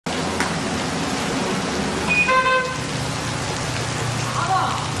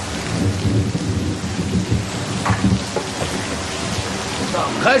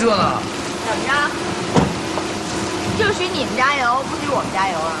开车呢？怎么着？就许你们加油，不许我们加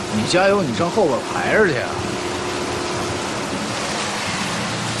油啊？你加油，你上后边排着去啊！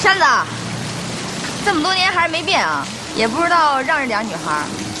山子，这么多年还是没变啊，也不知道让着点女孩，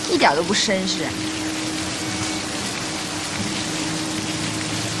一点都不绅士。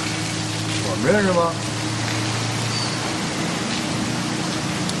我们认识吗？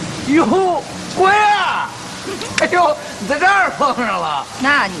哟，乖啊！哎呦，你在这儿碰上了？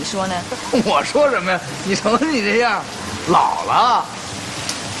那你说呢？我说什么呀？你瞅你这样，老了。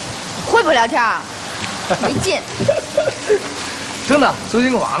会不会聊天啊？没劲。真的，最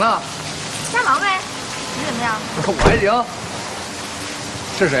近干嘛呢？瞎忙呗。你怎么样？我还行。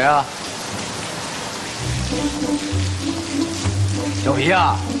是谁啊？小皮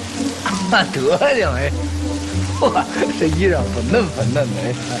啊？那德行哎！哇，这衣裳粉嫩粉嫩的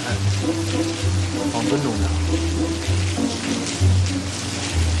哎！放尊重点。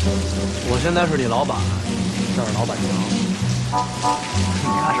我现在是你老板，这是老板娘。你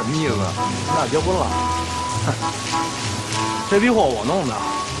俩什么意思？我俩结婚了。这批货我弄的，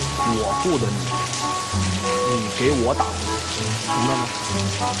我付的你，你给我打工，明白吗？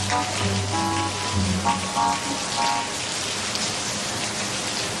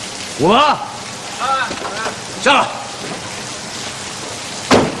虎子，下来。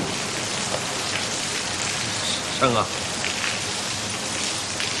山哥，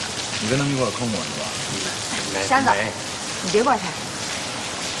你跟他们一块坑我是吧？山子，你别怪他，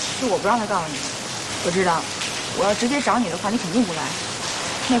是我不让他告诉你。我知道，我要直接找你的话，你肯定不来。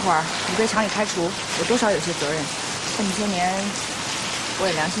那会儿你被厂里开除，我多少有些责任。这么些年，我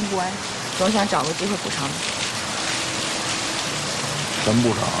也良心不安，总想找个机会补偿。真补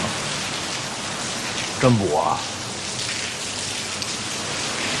偿？真补啊！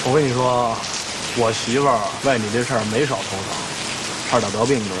我跟你说，我媳妇儿为你这事儿没少头疼，差点得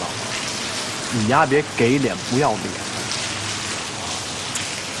病，你知道吗？你丫别给脸不要脸。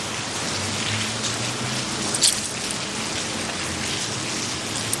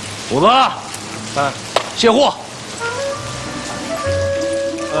虎子，哎，卸货。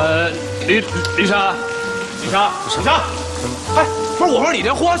李珊，哎，不是我说你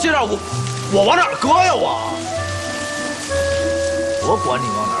这货卸这儿，我往哪儿搁呀我？我管你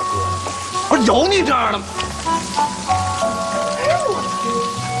往哪儿搁呢？不是有你这样的吗？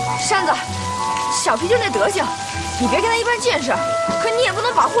山子，小皮就那德行，你别跟他一般见识。可你也不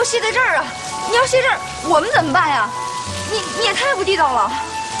能把货卸在这儿啊！你要卸这儿，我们怎么办呀？你也太不地道了。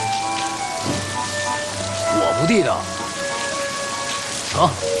我不地道。成，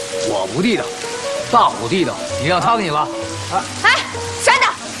我不地道，大虎地道，你让他给你拉。哎，山子，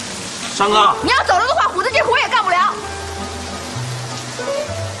山哥，你要走了的话，虎子这活也干不了。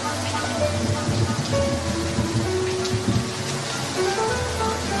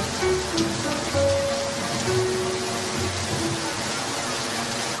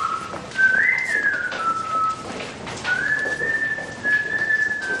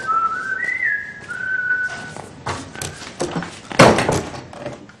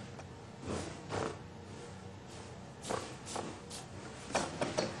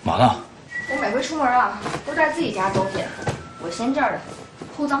嘛呢？我每回出门啊，都带自己家东西，我嫌这儿的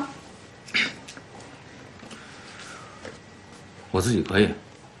齁脏。我自己可以。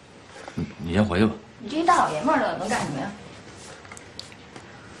你先回去吧。你这一大老爷们儿的，能干什么呀？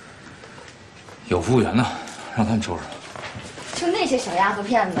有服务员呢，让他们收拾。就那些小丫头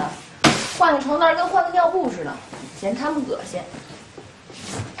片子，换个床单跟换个尿布似的，嫌他们恶心。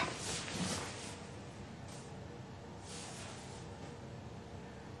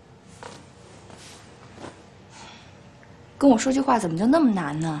跟我说句话怎么就那么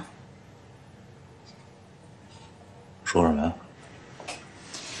难呢？说什么呀？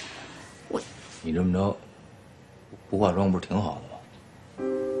你这么着，不化妆不是挺好的吗？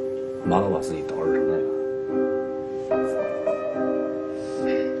干嘛老把自己捯饬成那样？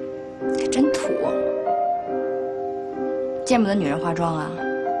还真土，见不得女人化妆啊。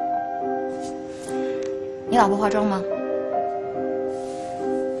你老婆化妆吗？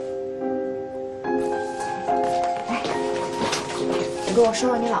哎，你给我说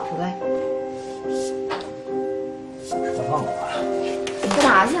说你老婆呗。吃饭了吧？你干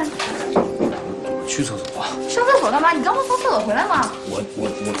嘛去？我去厕所。上厕所干嘛？你刚从厕所回来吗？我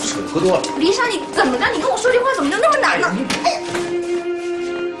水喝多了。黎莎，你怎么着？你跟我说句话怎么就那么难呢？哎呀！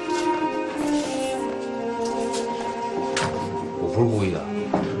我不是故意的，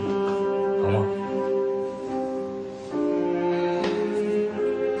疼吗？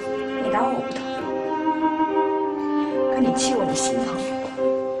你当我不疼？可你气我，你心疼。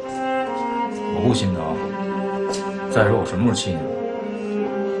我不心疼。再说我什么时候气你了？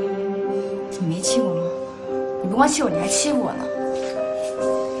你没气我吗？你不光气我，你还欺负我呢。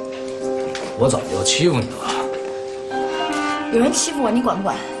我早就欺负你了。有人欺负我，你管不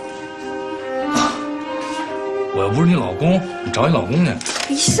管？我又不是你老公，你找你老公去。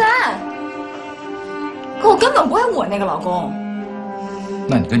李珊，可我根本不会我那个老公。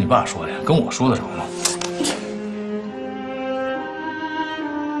那你跟你爸说去，跟我说得着吗？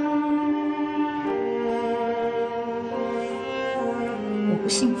我不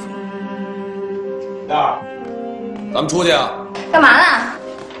幸福。燕儿，咱们出去啊？干嘛呢？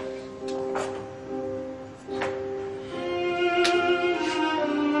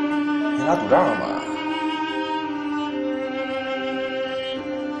你俩赌账干嘛呀？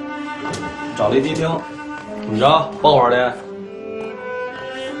找了一迪厅，怎么着？帮会儿去？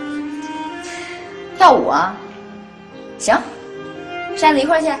跳舞啊？行，珊子一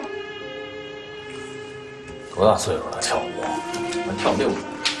块儿去。多大岁数了跳舞？还跳这舞？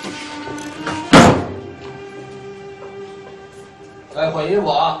哎，换衣服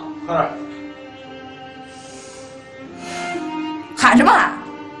啊！快点！喊什么喊？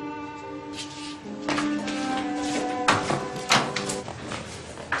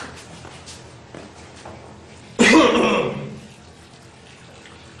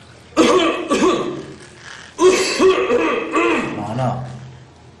干嘛呢？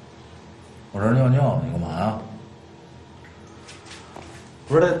我这儿尿尿呢，你干嘛呀？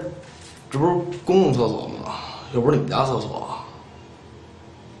不是这不是公共厕所吗？又不是你们家厕所。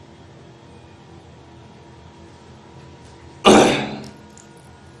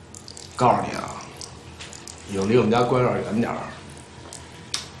告诉你啊，以后离我们家乖点远点儿。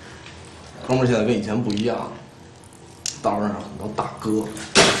哥们儿现在跟以前不一样，道上很多大哥，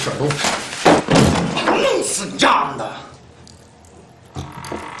事儿都弄死你这样的。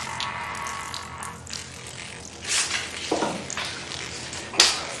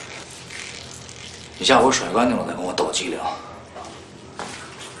你下回甩干净了再跟我斗机灵。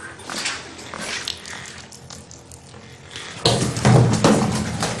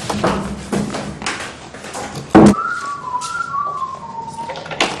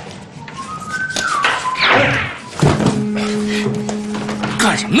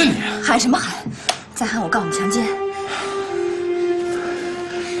干什么呢你？喊什么喊？再喊我告你强奸！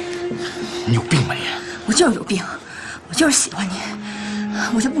你有病吧你？我就是有病，我就是喜欢你，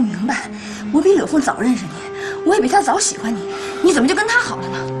我就不明白，我比柳凤早认识你，我也比他早喜欢你，你怎么就跟他好了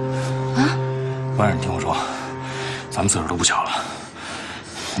呢？啊！官人，你听我说，咱们岁数都不小了，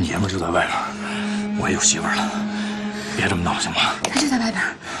爷们儿就在外边，我也有媳妇儿了，别这么闹行吗？他就在外边，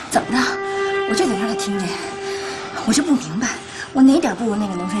怎么着？我就得让他听见，我就不明白，我哪点不如那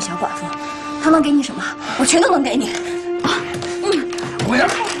个农村小寡妇？他能给你什么，我全都能给你。啊，滚呀！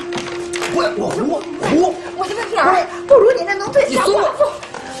我这个哪儿不如你那农村小寡妇？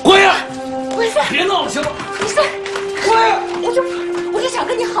滚呀！李三，别闹了行吗？李三，滚呀！我就想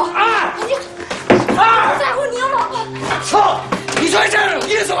跟你好。哎，你不在乎你有老婆？操！你觉得这样有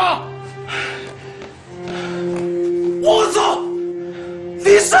意思吗？我操！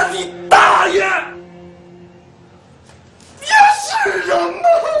李三你大爷！你是人吗？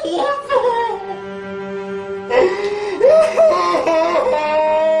我操！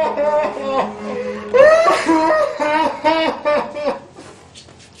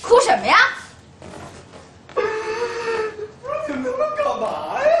哭什么呀？